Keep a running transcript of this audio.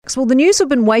mix. Well, the news we've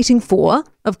been waiting for,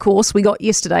 of course, we got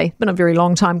yesterday. Been a very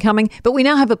long time coming, but we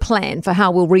now have a plan for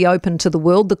how we'll reopen to the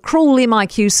world. The cruel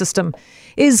MIQ system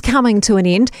is coming to an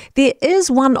end. There is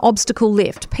one obstacle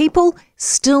left. People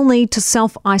still need to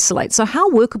self-isolate. So how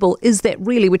workable is that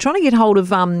really? We're trying to get hold of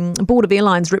Board of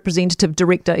Airlines Executive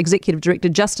Director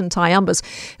Justin Taiambas,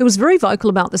 who was very vocal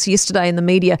about this yesterday in the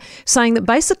media, saying that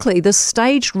basically this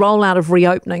staged rollout of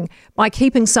reopening by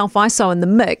keeping self-iso in the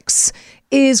mix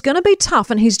is going to be tough.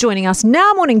 And he's joining us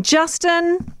now. Morning,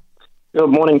 Justin. Good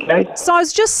morning, Kate. So I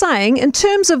was just saying, in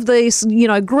terms of this,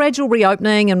 gradual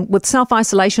reopening and with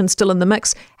self-isolation still in the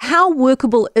mix, how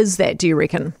workable is that, do you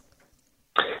reckon?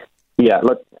 Yeah,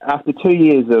 look, after 2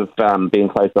 years of being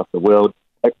closed off the world,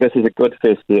 this is a good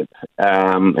first step,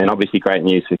 and obviously great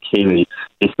news for Kiwis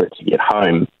desperate to get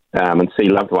home and see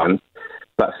loved ones.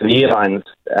 But for the airlines,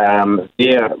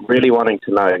 they're really wanting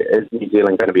to know, is New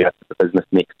Zealand going to be open for business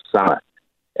next summer?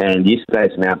 And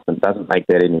yesterday's announcement doesn't make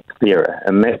that any clearer,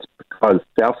 and that's because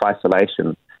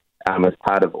self-isolation is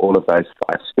part of all of those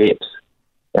 5 steps.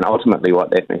 And ultimately what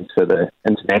that means for the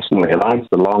international airlines,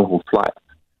 the long-haul flights,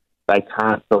 they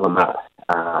can't fill them up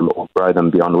or grow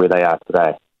them beyond where they are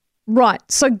today. Right.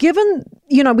 So given,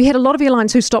 we had a lot of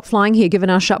airlines who stopped flying here given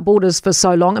our shut borders for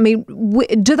so long. I mean,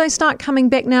 do they start coming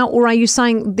back now, or are you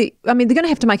saying, they're going to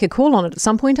have to make a call on it at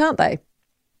some point, aren't they?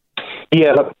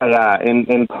 Yeah, look, they are,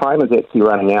 and time is actually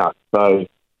running out. So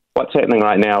what's happening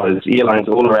right now is airlines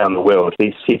all around the world,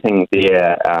 they're setting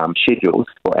their schedules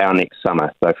for our next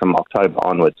summer, so from October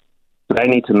onwards. So they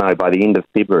need to know by the end of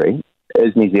February,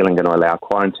 is New Zealand going to allow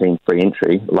quarantine-free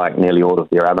entry like nearly all of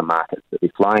their other markets that they're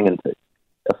flying into?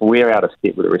 If we're out of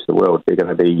step with the rest of the world, they're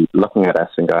going to be looking at us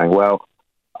and going, well,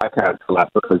 I can't fill up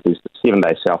because there's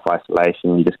 7-day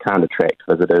self-isolation, you just can't attract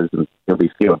visitors and there'll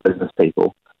be fewer business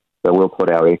people. So we'll put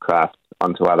our aircraft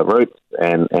onto other routes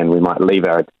and we might leave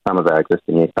some of our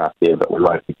existing aircraft there, but we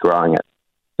won't be growing it.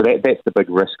 So that's the big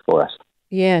risk for us.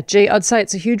 Yeah, I'd say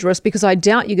it's a huge risk because I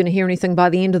doubt you're going to hear anything by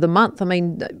the end of the month. I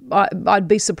mean, I'd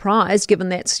be surprised given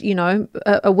that's,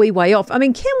 a wee way off. I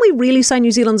mean, can we really say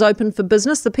New Zealand's open for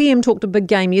business? The PM talked a big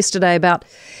game yesterday about,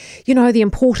 the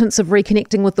importance of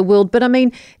reconnecting with the world. But I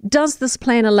mean, does this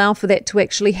plan allow for that to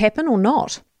actually happen or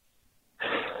not?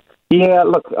 Yeah,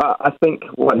 look, I think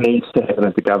what needs to happen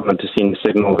is the government to send a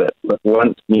signal that, look,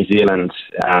 once New Zealand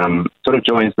sort of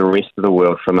joins the rest of the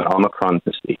world from an Omicron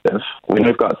perspective, when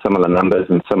we've got similar numbers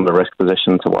and similar risk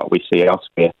position to what we see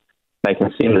elsewhere, they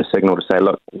can send a signal to say,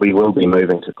 look, we will be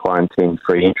moving to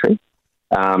quarantine-free entry.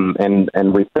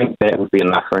 And we think that would be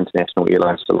enough for international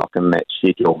airlines to lock in that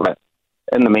schedule. But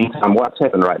in the meantime, what's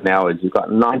happened right now is you've got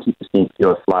 90%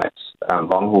 fewer flights,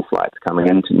 long-haul flights coming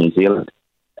into New Zealand.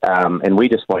 And we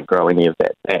just won't grow any of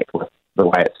that back with the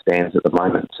way it stands at the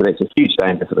moment. So that's a huge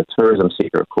danger for the tourism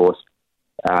sector, of course.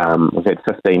 We've had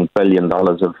 $15 billion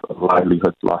of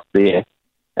livelihoods lost there.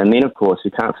 And then, of course, you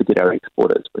can't forget our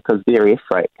exporters because their air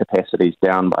freight capacity is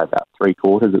down by about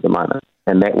 3/4 at the moment.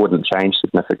 And that wouldn't change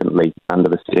significantly under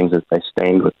the settings as they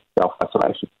stand with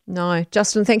self-isolation. No.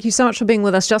 Justin, thank you so much for being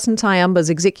with us. Justin Taiambas,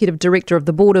 Executive Director of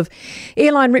the Board of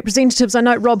Airline Representatives. I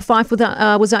know Rob Fyfe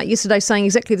was out yesterday saying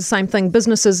exactly the same thing.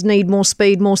 Businesses need more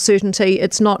speed, more certainty.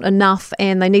 It's not enough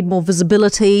and they need more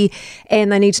visibility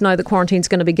and they need to know that quarantine's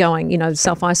going to be going.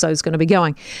 Self-ISO is going to be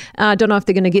going. I don't know if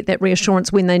they're going to get that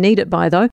reassurance when they need it by, though.